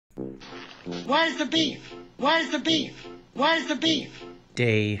Where's the beef? Where's the beef? Where's the beef?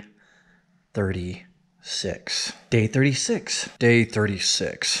 Day 36. Day 36. Day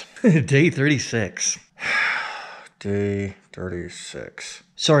 36. Day 36. Day 36.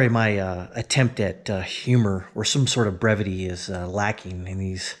 Sorry, my attempt at humor or some sort of brevity is lacking in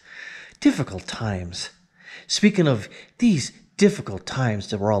these difficult times. Speaking of these difficult times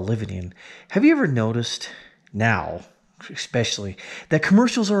that we're all living in, have you ever noticed now, especially, that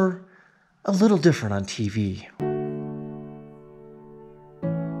commercials are a little different on TV?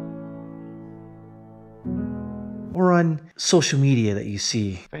 Or on social media that you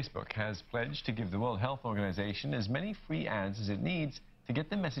see. Facebook has pledged to give the World Health Organization as many free ads as it needs to get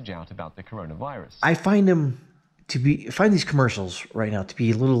the message out about the coronavirus. I find these commercials right now to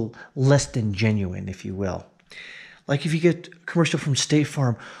be a little less than genuine, if you will. Like if you get a commercial from State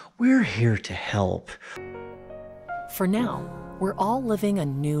Farm, we're here to help. For now, we're all living a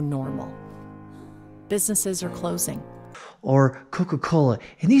new normal. Businesses are closing. Or Coca-Cola,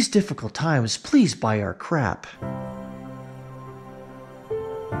 in these difficult times, please buy our crap.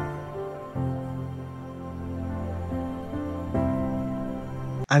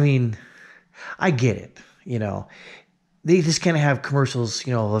 I mean, I get it, you know. They just kind of have commercials,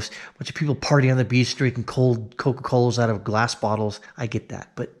 you know, of a bunch of people partying on the beach drinking cold Coca-Colas out of glass bottles. I get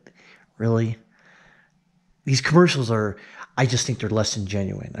that. But really, these commercials I just think they're less than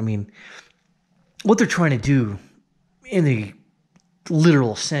genuine. I mean, what they're trying to do in the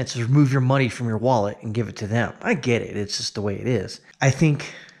literal sense is remove your money from your wallet and give it to them. I get it. It's just the way it is. I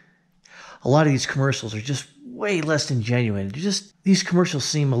think a lot of these commercials are just way less than genuine. These commercials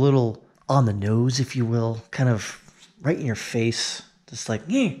seem a little on the nose, if you will, kind of right in your face. Just like,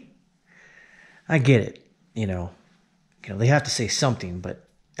 yeah, I get it. You know, they have to say something, but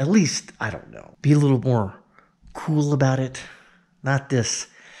at least, I don't know, be a little more cool about it. Not this,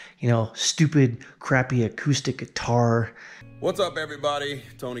 stupid, crappy acoustic guitar. What's up, everybody?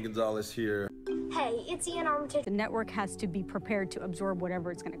 Tony Gonzalez here. Hey, it's Ian Armitage. The network has to be prepared to absorb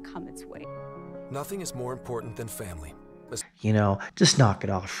whatever is going to come its way. Nothing is more important than family. Just knock it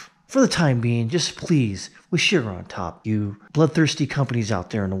off. For the time being, just please, with sugar on top, you bloodthirsty companies out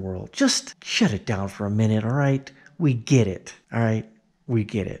there in the world, just shut it down for a minute, all right? We get it, all right? We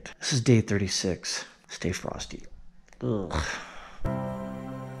get it. This is day 36. Stay frosty. Ugh.